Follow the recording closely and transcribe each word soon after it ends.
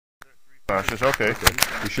Cautious, okay.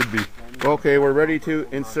 You should be. Okay, we're ready to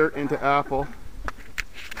insert into apple.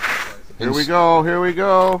 Here we go, here we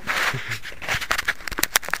go.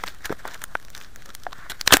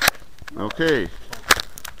 Okay.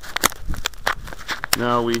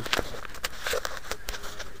 Now we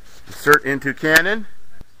insert into cannon.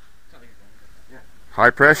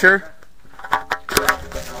 High pressure.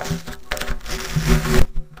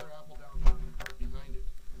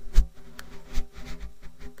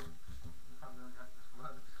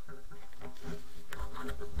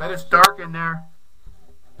 Bet it's dark in there.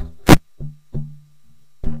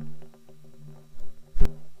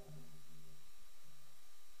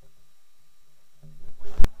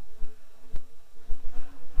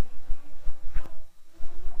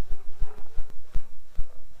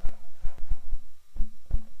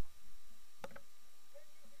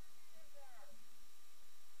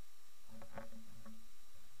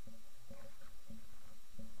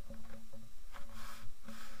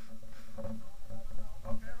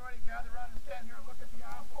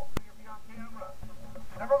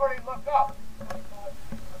 Everybody look up.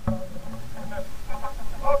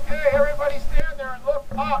 Okay, everybody stand there and look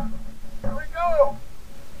up. Here we go.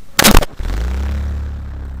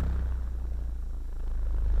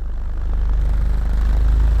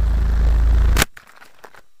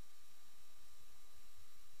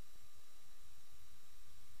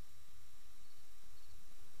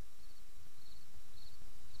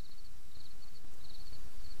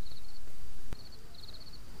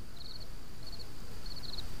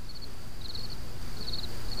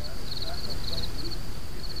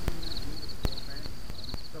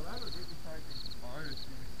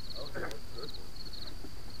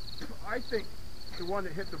 I think the one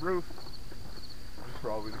that hit the roof is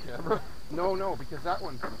probably the camera. No, because that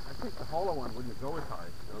one, I think the hollow one wouldn't go as high.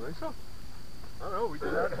 Don't think so? I don't know, we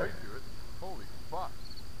did add height to it. Holy fuck.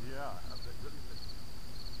 Yeah.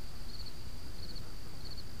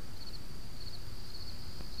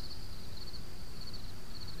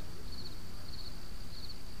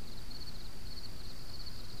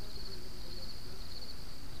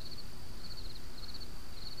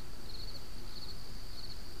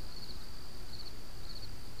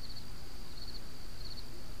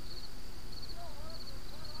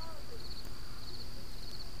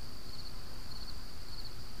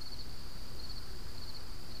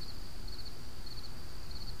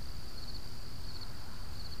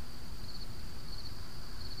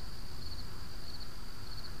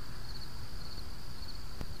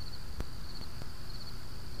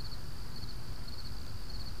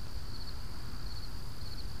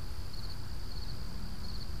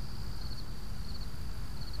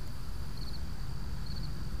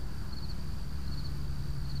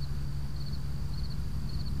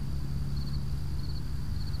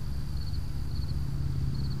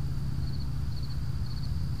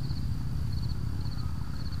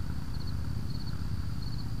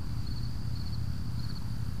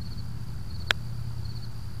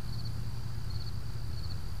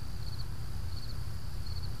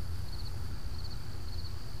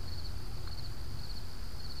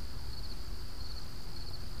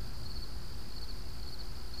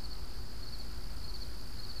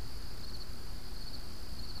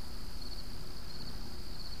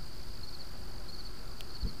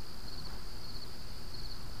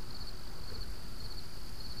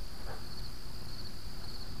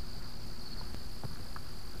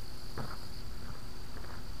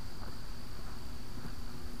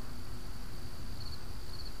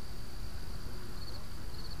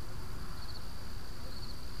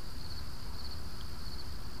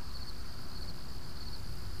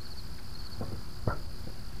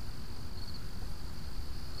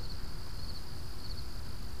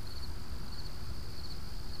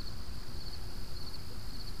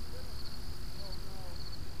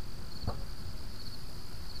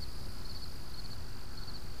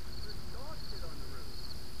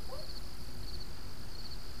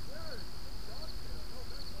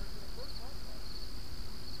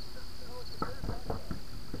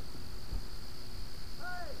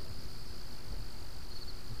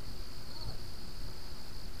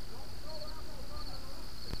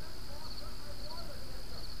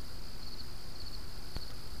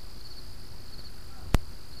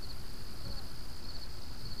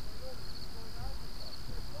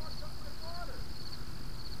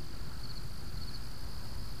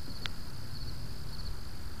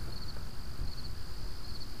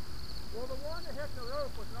 Well, the one that hit the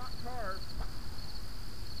roof was not carved.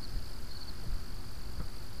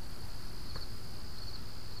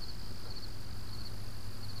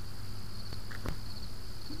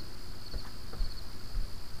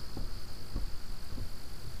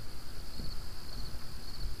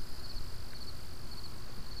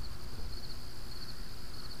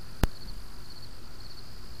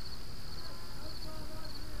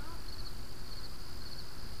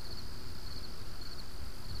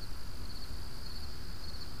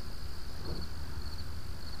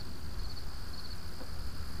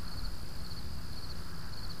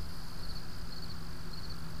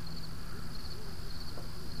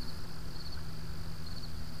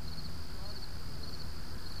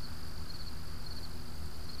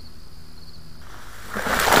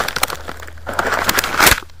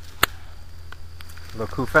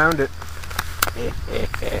 Look who found it.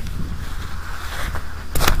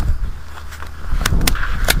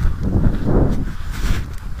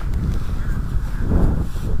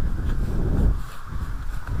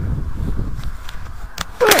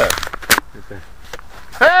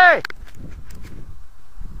 Hey!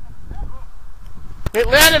 It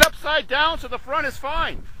landed upside down, so the front is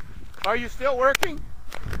fine. Are you still working?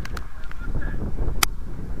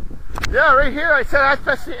 Yeah, right here. I said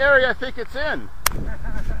that's the area I think it's in.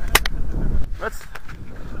 Let's.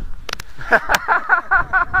 Well,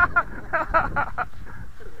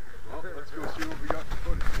 let's go see what we got for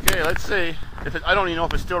footage. Okay, let's see. If it, I don't even know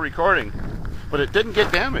if it's still recording, but it didn't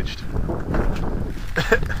get damaged.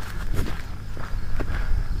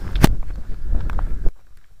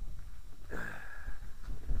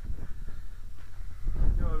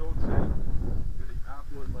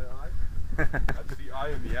 That's the eye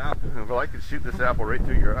in the apple. Well, I could shoot this apple right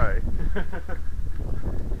through your eye.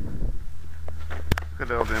 Look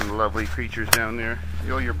at all them lovely creatures down there.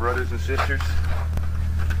 You all your brothers and sisters.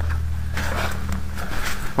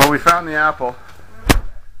 Well, we found the apple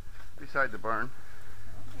beside the barn.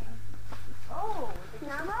 Oh, with the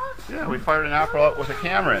camera? Yeah, we fired an apple out with a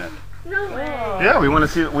camera in it. No way. Yeah, we want to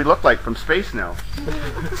see what we look like from space now.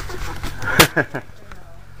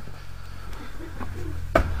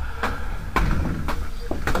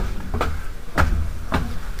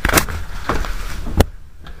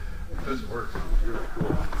 This works. It's really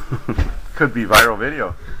cool. Could be viral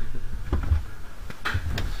video.